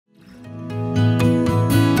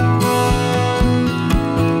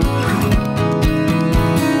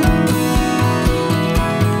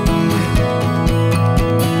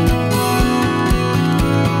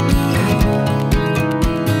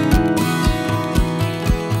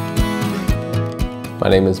My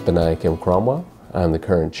name is Benai Kim Cromwell. I'm the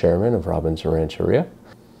current chairman of Robinson Rancheria.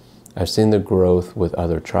 I've seen the growth with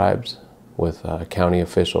other tribes, with county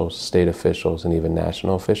officials, state officials, and even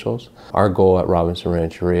national officials. Our goal at Robinson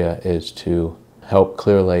Rancheria is to help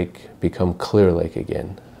Clear Lake become Clear Lake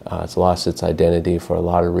again. It's lost its identity for a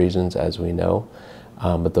lot of reasons, as we know,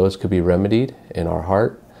 but those could be remedied in our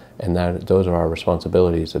heart, and those are our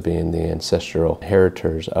responsibilities of being the ancestral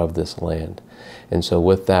heritors of this land. And so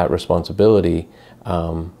with that responsibility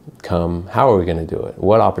come, how are we going to do it?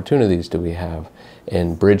 What opportunities do we have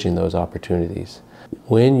in bridging those opportunities?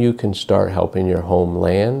 When you can start helping your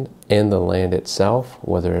homeland and the land itself,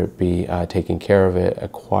 whether it be taking care of it,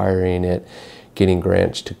 acquiring it, getting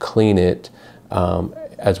grants to clean it,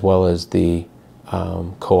 as well as the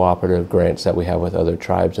cooperative grants that we have with other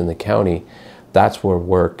tribes in the county, that's where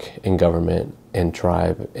work and government and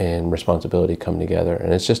tribe and responsibility come together.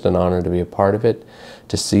 And it's just an honor to be a part of it,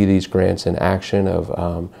 to see these grants in action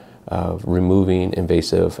of removing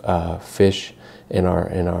invasive fish in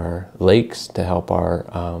our lakes to help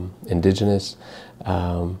our indigenous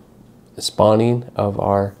spawning of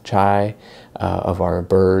our chai, of our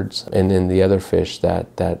birds, and then the other fish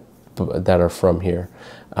that are from here.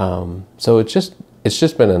 So it's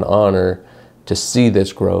just been an honor to see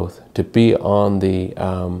this growth, to be on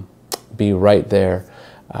the be right there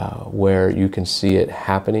where you can see it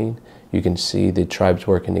happening. You can see the tribes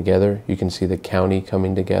working together. You can see the county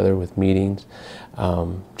coming together with meetings.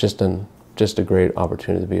 Just a great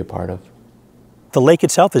opportunity to be a part of. The lake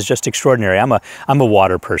itself is just extraordinary. I'm a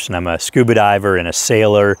water person. I'm a scuba diver and a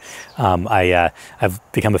sailor. I've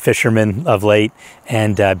become a fisherman of late,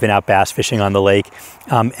 and I've been out bass fishing on the lake.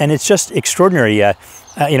 And it's just extraordinary.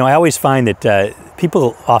 You know, I always find that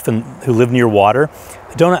people often who live near water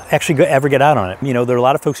don't actually ever get out on it. You know, there are a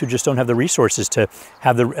lot of folks who just don't have the resources to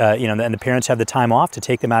have the, you know, and the parents have the time off to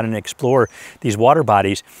take them out and explore these water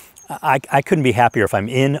bodies. I couldn't be happier if I'm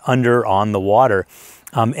in, under, on the water.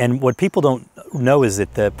 And what people don't know is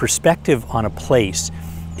that the perspective on a place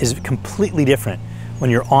is completely different when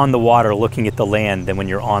you're on the water looking at the land than when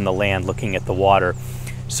you're on the land looking at the water.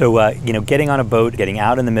 So, you know, getting on a boat, getting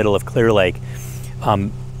out in the middle of Clear Lake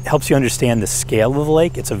helps you understand the scale of the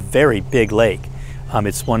lake. It's a very big lake.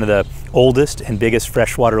 It's one of the oldest and biggest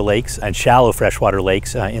freshwater lakes and shallow freshwater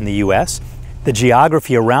lakes in the U.S. The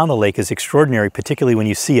geography around the lake is extraordinary, particularly when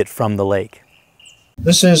you see it from the lake.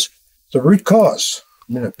 This is the root cause.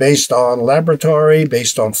 Based on laboratory,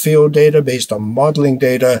 based on field data, based on modeling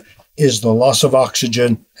data, is the loss of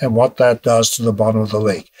oxygen and what that does to the bottom of the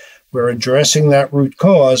lake. We're addressing that root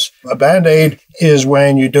cause. A Band-Aid is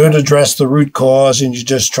when you don't address the root cause and you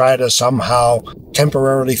just try to somehow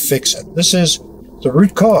temporarily fix it. This is the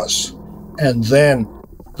root cause. And then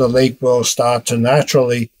the lake will start to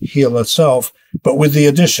naturally heal itself, but with the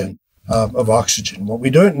addition of oxygen. What we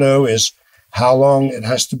don't know is how long it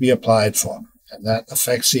has to be applied for. And that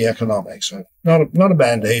affects the economics. So not a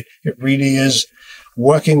Band-Aid. It really is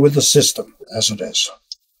working with the system as it is.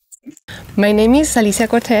 My name is Alicia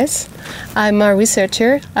Cortez. I'm a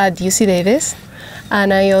researcher at UC Davis,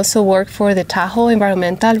 and I also work for the Tahoe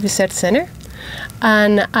Environmental Research Center.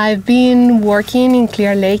 And I've been working in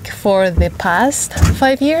Clear Lake for the past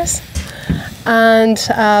 5 years. And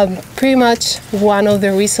pretty much one of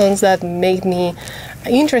the reasons that made me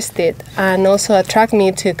interested and also attract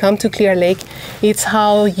me to come to Clear Lake, it's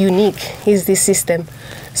how unique is this system.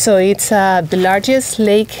 So it's the largest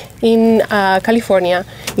lake in California,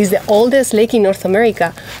 is the oldest lake in North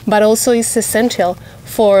America, but also is essential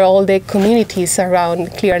for all the communities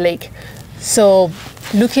around Clear Lake. So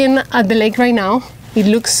looking at the lake right now, it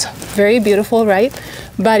looks very beautiful, right?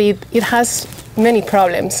 But it has many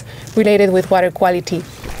problems related with water quality.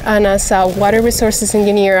 And as a water resources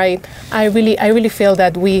engineer, I really feel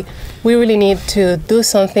that we really need to do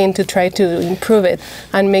something to try to improve it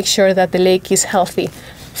and make sure that the lake is healthy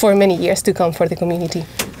for many years to come for the community.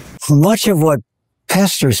 Much of what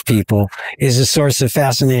pesters people is a source of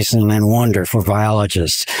fascination and wonder for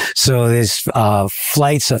biologists. So there's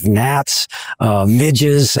flights of gnats,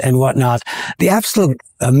 midges, and whatnot. The absolute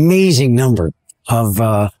amazing number of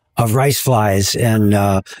rice flies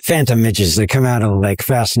and phantom midges that come out of the lake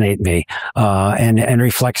fascinate me and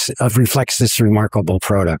reflects this remarkable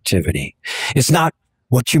productivity. It's not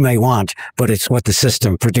what you may want, but it's what the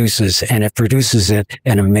system produces, and it produces it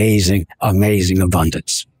in amazing, amazing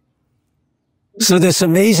abundance. So this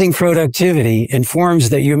amazing productivity in forms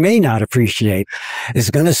that you may not appreciate is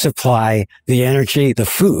going to supply the energy, the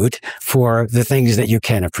food for the things that you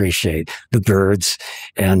can appreciate, the birds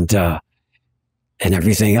and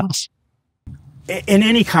everything else. in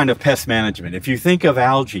any kind of pest management, if you think of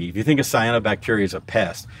algae, if you think of cyanobacteria as a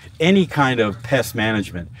pest, any kind of pest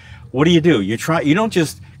management, what do? You don't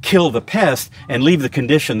just kill the pest and leave the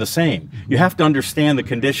condition the same. You have to understand the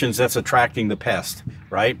conditions that's attracting the pest,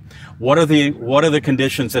 right? What are the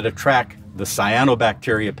conditions that attract the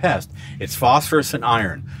cyanobacteria pest? It's phosphorus and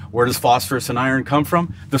iron. Where does phosphorus and iron come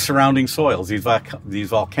from? The surrounding soils. These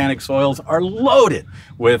volcanic soils are loaded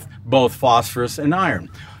with both phosphorus and iron,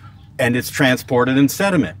 and it's transported in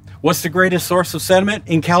sediment. What's the greatest source of sediment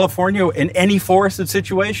in California in any forested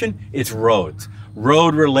situation? It's roads.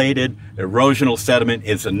 Road-related erosional sediment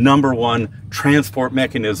is the #1 transport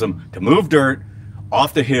mechanism to move dirt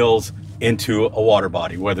off the hills into a water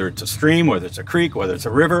body, whether it's a stream, whether it's a creek, whether it's a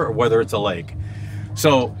river, or whether it's a lake.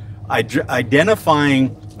 So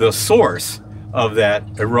identifying the source of that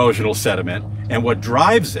erosional sediment and what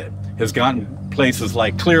drives it has gotten places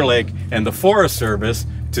like Clear Lake and the Forest Service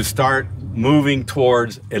to start moving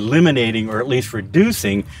towards eliminating or at least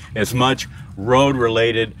reducing as much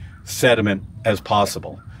road-related sediment as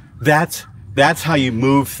possible. That's how you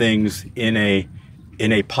move things in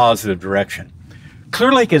a positive direction.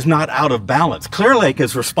 Clear Lake is not out of balance. Clear Lake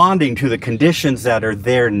is responding to the conditions that are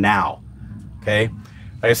there now. Okay,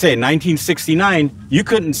 like I say, in 1969, you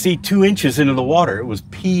couldn't see 2 inches into the water. It was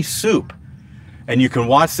pea soup, and you can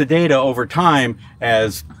watch the data over time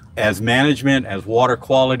as management, as water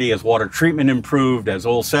quality, as water treatment improved, as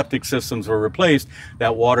old septic systems were replaced,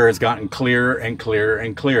 that water has gotten clearer and clearer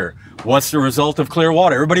and clearer. What's the result of clear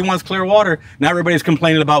water? Everybody wants clear water. Now everybody's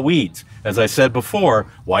complaining about weeds. As I said before,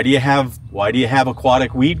 why do you have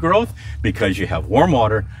aquatic weed growth? Because you have warm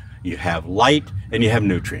water, you have light, and you have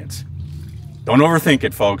nutrients. Don't overthink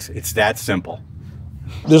it, folks. It's that simple.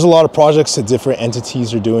 There's a lot of projects that different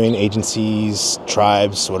entities are doing, agencies,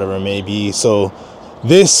 tribes, whatever it may be. So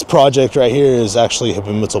this project right here is actually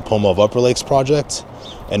Hippomitl-Poma of Upper Lakes project,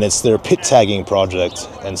 and it's their pit tagging project.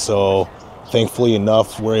 And so thankfully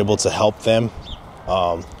enough, we're able to help them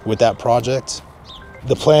with that project.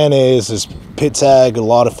 The plan is pit tag a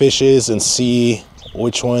lot of fishes and see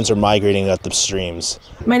which ones are migrating up the streams.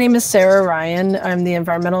 My name is Sarah Ryan. I'm the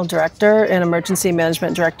Environmental Director and Emergency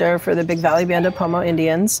Management Director for the Big Valley Band of Pomo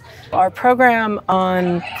Indians. Our program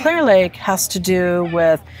on Clear Lake has to do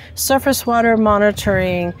with surface water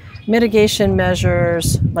monitoring, mitigation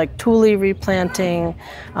measures like tule replanting.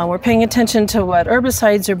 We're paying attention to what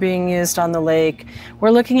herbicides are being used on the lake.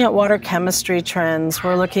 We're looking at water chemistry trends.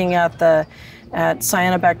 We're looking at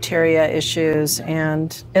cyanobacteria issues,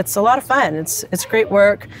 and it's a lot of fun. It's great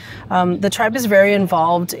work. The tribe is very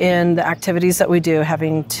involved in the activities that we do,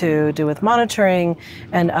 having to do with monitoring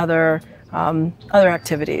and other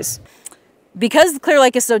activities. Because Clear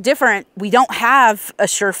Lake is so different, we don't have a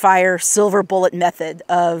surefire silver bullet method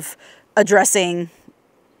of addressing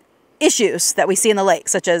issues that we see in the lake,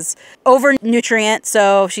 such as over-nutrient.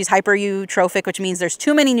 So she's hyper-eutrophic, which means there's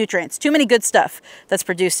too many nutrients, too many good stuff that's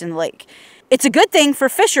produced in the lake. It's a good thing for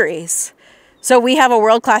fisheries. So we have a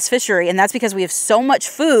world-class fishery, and that's because we have so much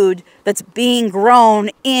food that's being grown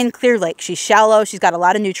in Clear Lake. She's shallow, she's got a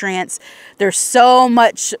lot of nutrients. There's so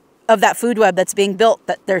much of that food web that's being built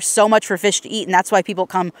that there's so much for fish to eat, and that's why people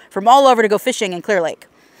come from all over to go fishing in Clear Lake.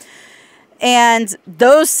 And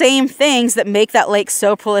those same things that make that lake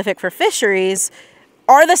so prolific for fisheries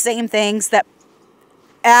are the same things that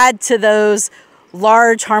add to those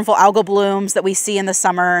large harmful algal blooms that we see in the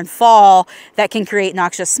summer and fall that can create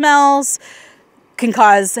noxious smells, can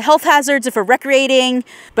cause health hazards if we're recreating,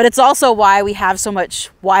 but it's also why we have so much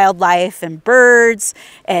wildlife and birds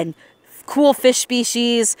and cool fish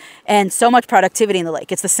species and so much productivity in the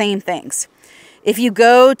lake. It's the same things. If you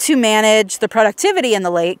go to manage the productivity in the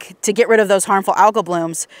lake to get rid of those harmful algal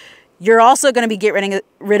blooms, you're also going to be getting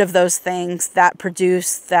rid of those things that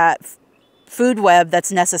produce that food web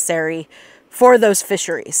that's necessary for those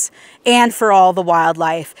fisheries and for all the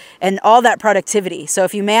wildlife and all that productivity. So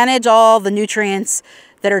if you manage all the nutrients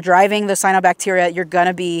that are driving the cyanobacteria, you're going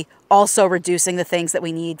to be also reducing the things that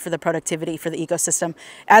we need for the productivity for the ecosystem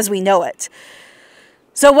as we know it.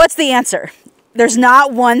 So what's the answer? There's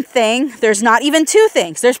not one thing. There's not even two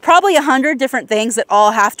things. There's probably 100 different things that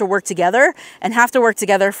all have to work together and have to work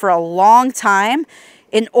together for a long time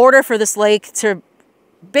in order for this lake to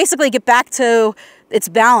basically get back to its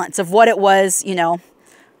balance of what it was,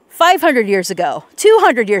 500 years ago,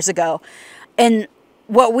 200 years ago, and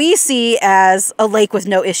what we see as a lake with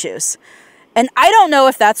no issues. And I don't know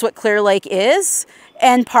if that's what Clear Lake is.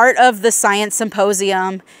 And part of the Science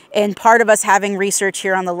Symposium and part of us having research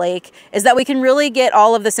here on the lake is that we can really get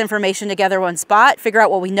all of this information together in one spot, figure out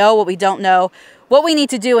what we know, what we don't know, what we need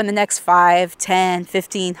to do in the next 5, 10,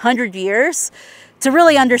 15, 100 years to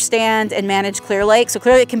really understand and manage Clear Lake, so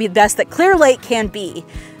Clear Lake can be the best that Clear Lake can be.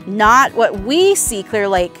 Not what we see Clear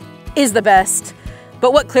Lake is the best,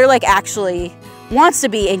 but what Clear Lake actually wants to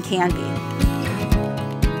be and can be.